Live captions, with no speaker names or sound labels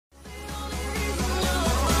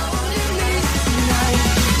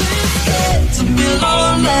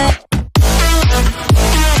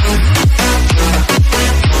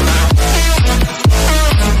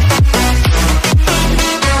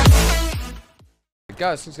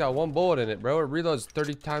god, this thing's got one bullet in it, bro. It reloads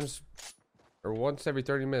 30 times or once every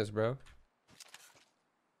 30 minutes, bro.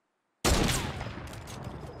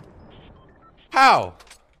 How?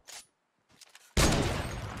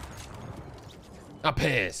 I'm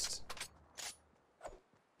pissed.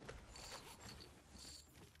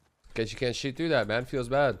 Guess you can't shoot through that, man. Feels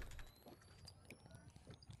bad.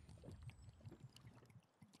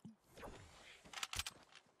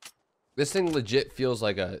 This thing legit feels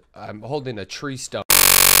like I'm holding a tree stump.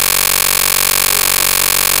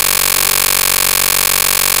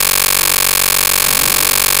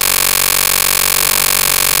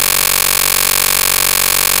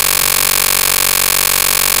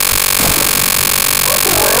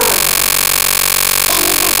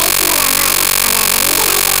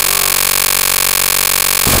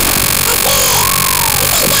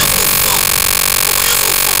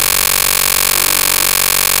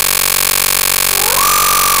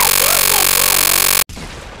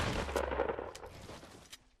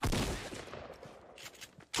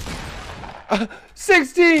 Uh,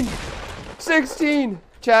 16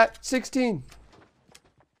 chat 16.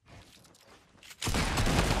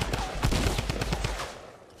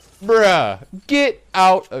 Bruh, get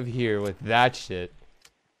out of here with that shit.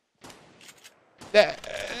 That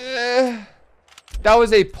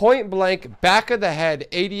was a point blank back of the head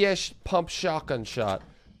 80-ish pump shotgun shot.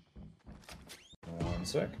 1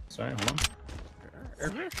 sec. Sorry, hold on.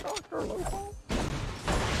 Is this Dr. Lupo?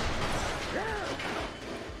 Yeah.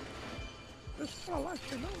 Just to let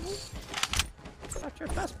you know that your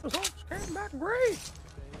test results came back great.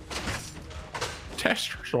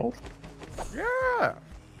 Test result? Yeah.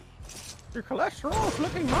 Your cholesterol's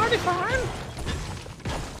looking mighty fine.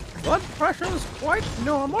 Blood pressure's quite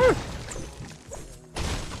normal.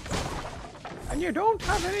 And you don't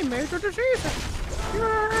have any major diseases.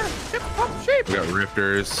 You're tip-top shape. We got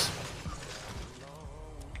rifters.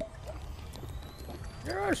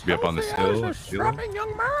 You're as Be up on the healthy as hill. a strapping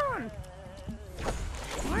young man.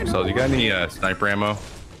 So, you got any sniper ammo?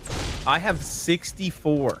 I have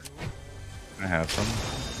 64. I have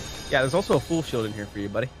some. Yeah, there's also a full shield in here for you,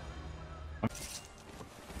 buddy.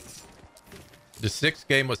 The 6th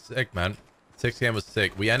game was sick, man. 6th game was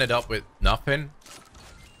sick. We ended up with nothing,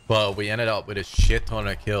 but we ended up with a shit ton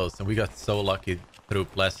of kills, and we got so lucky through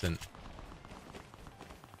Pleasant.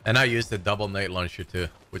 And I used the double nade launcher too,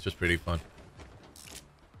 which was pretty fun.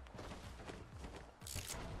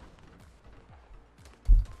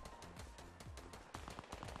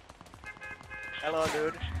 Hello,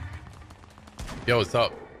 dude. Yo, what's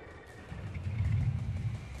up?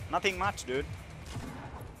 Nothing much, dude.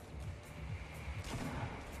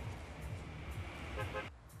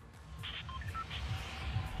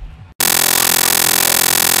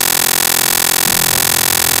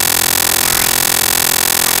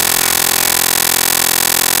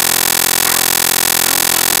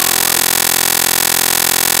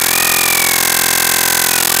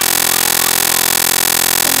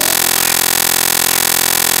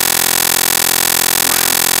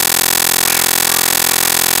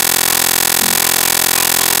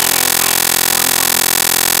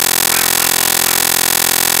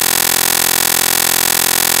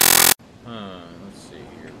 Let's see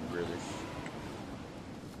here, brothers.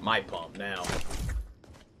 My pump now.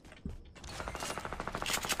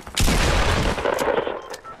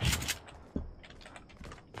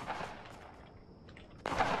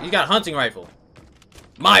 You got a hunting rifle.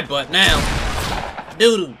 My butt now.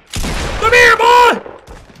 Doodoo. Come here, boy!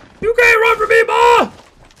 You can't run from me, boy!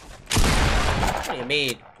 What do you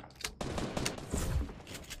mean?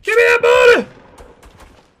 Give me that booty!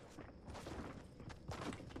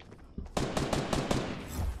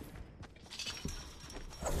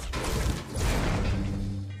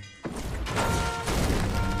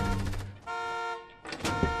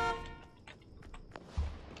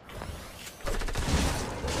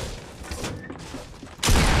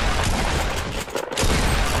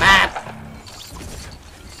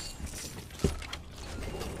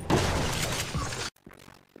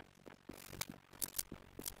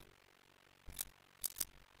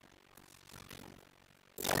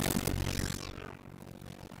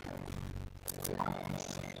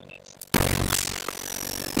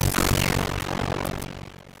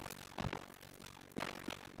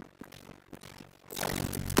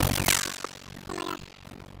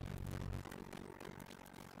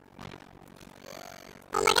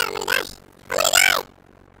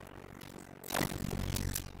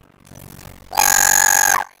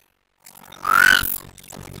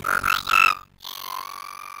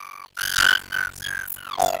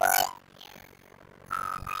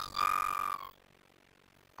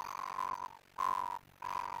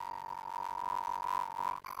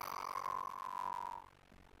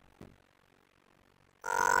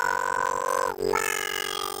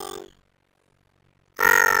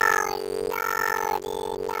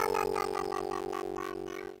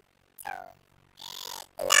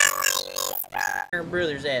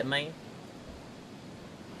 brothers at, man?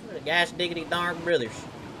 Where the gosh diggity darn brothers?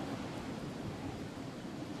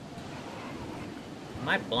 Am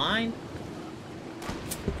I blind?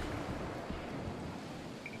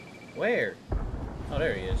 Where? Oh,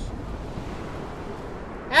 there he is.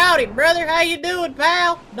 Howdy, brother. How you doing,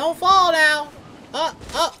 pal? Don't fall now.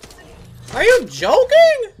 Are you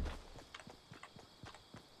joking?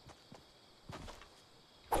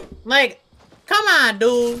 Like, come on,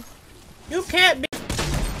 dude. You can't be.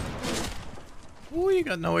 Oh, you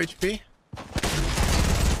got no HP.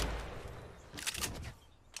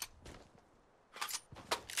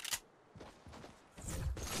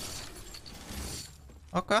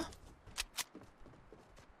 Okay.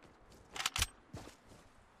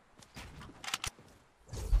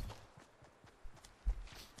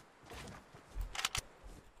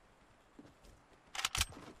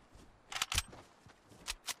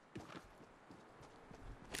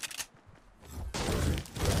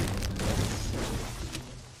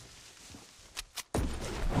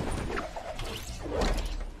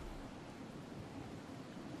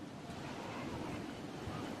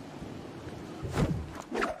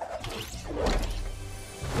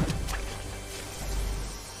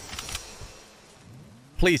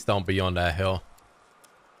 Please don't be on that hill.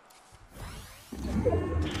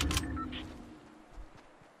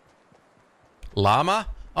 Llama?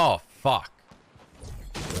 Oh, fuck.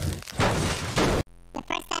 The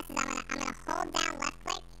first step is I'm gonna hold down left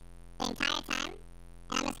click the entire time,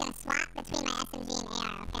 and I'm just gonna swap between my SMG and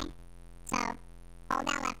AR, okay? So, hold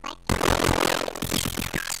down left click.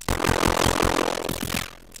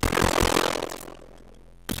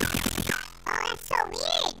 Oh, that's so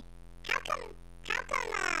weird! How come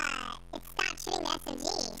it stopped shooting the SMG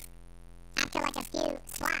after like a few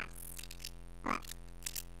swaps? Look.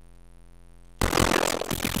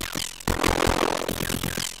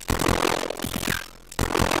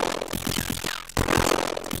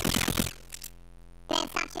 Then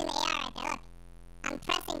stop shooting the AR right there, look. I'm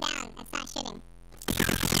pressing down, it's not shooting.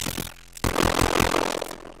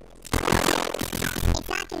 It's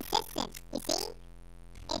not consistent, you see?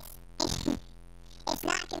 It's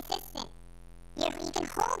not consistent. You can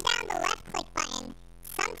hold down the left click button.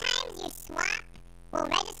 Sometimes your swap will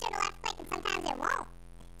register the left click and sometimes it won't.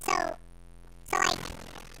 So like,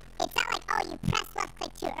 it's not like, oh, you press left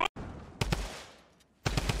click too early.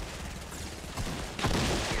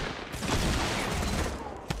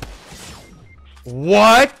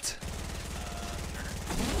 What?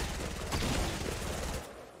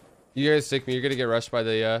 You guys sick me. You're gonna get rushed by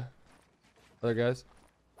the other guys.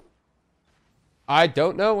 I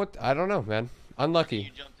don't know what. I don't know, man. Unlucky.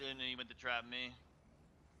 You jumped in and you went to trap me.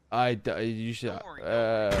 You should. Don't worry,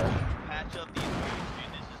 patch up these moves,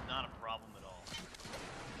 dude. This is not a problem at all.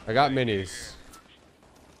 I got minis.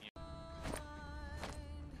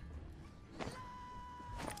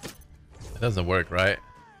 It doesn't work, right?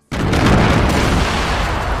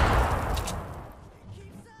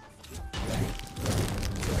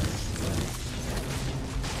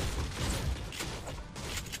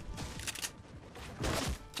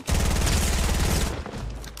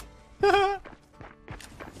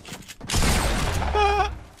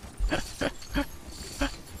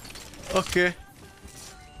 Okay.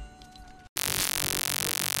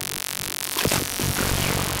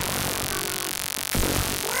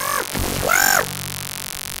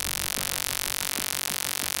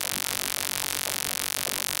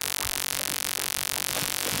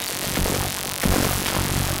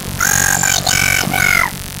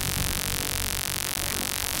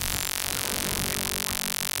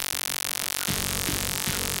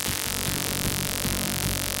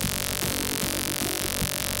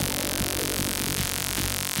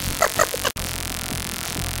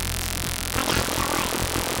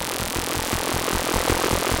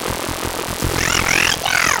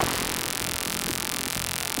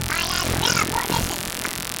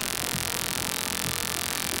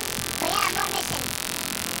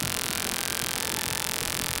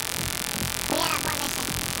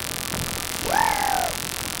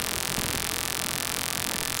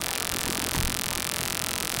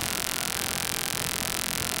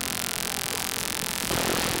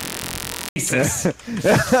 Jesus.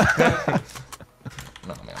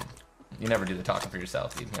 No, man. You never do the talking for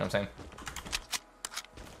yourself, dude. You know what I'm saying?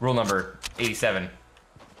 Rule number 87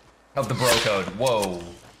 of the bro code. Whoa.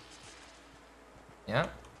 Yeah.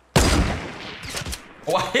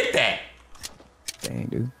 Oh, I hit that. Dang,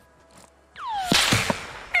 dude.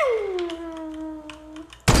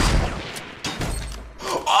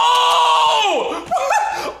 Oh!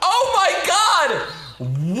 Oh my God!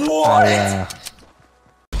 What?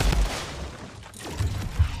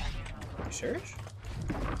 You sure?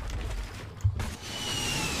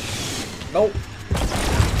 Nope.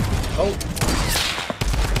 Nope.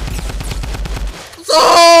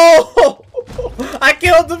 Oh! I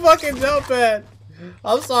killed the fucking jump pad.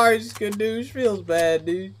 I'm sorry, Skadoosh. Feels bad,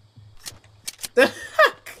 dude. That's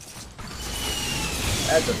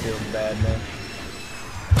a feels bad, man.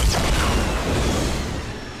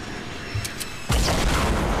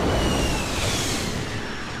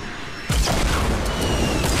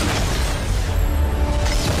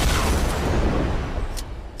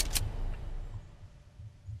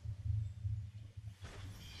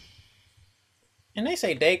 And they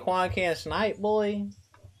say Daquan can't snipe, boy.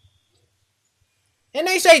 And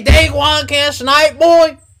they say Daquan can't snipe,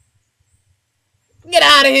 boy. Get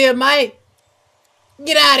out of here, mate.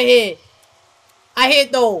 Get out of here. I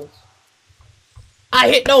hit those. I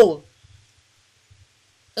hit those.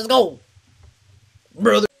 Let's go.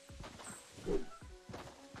 Brother.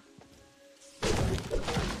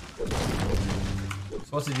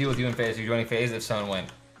 So what's the deal with you and FaZe? Are you joining FaZe? If so, and when?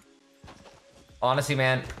 Honestly,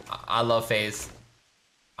 man, I love FaZe.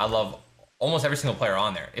 I love almost every single player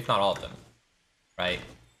on there, if not all of them, right?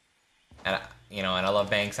 And and I love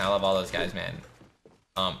Banks, and I love all those guys, man.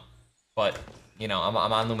 But I'm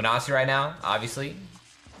on Luminosity right now, obviously,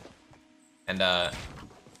 and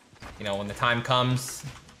when the time comes,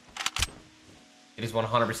 it is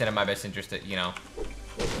 100% in my best interest that you know.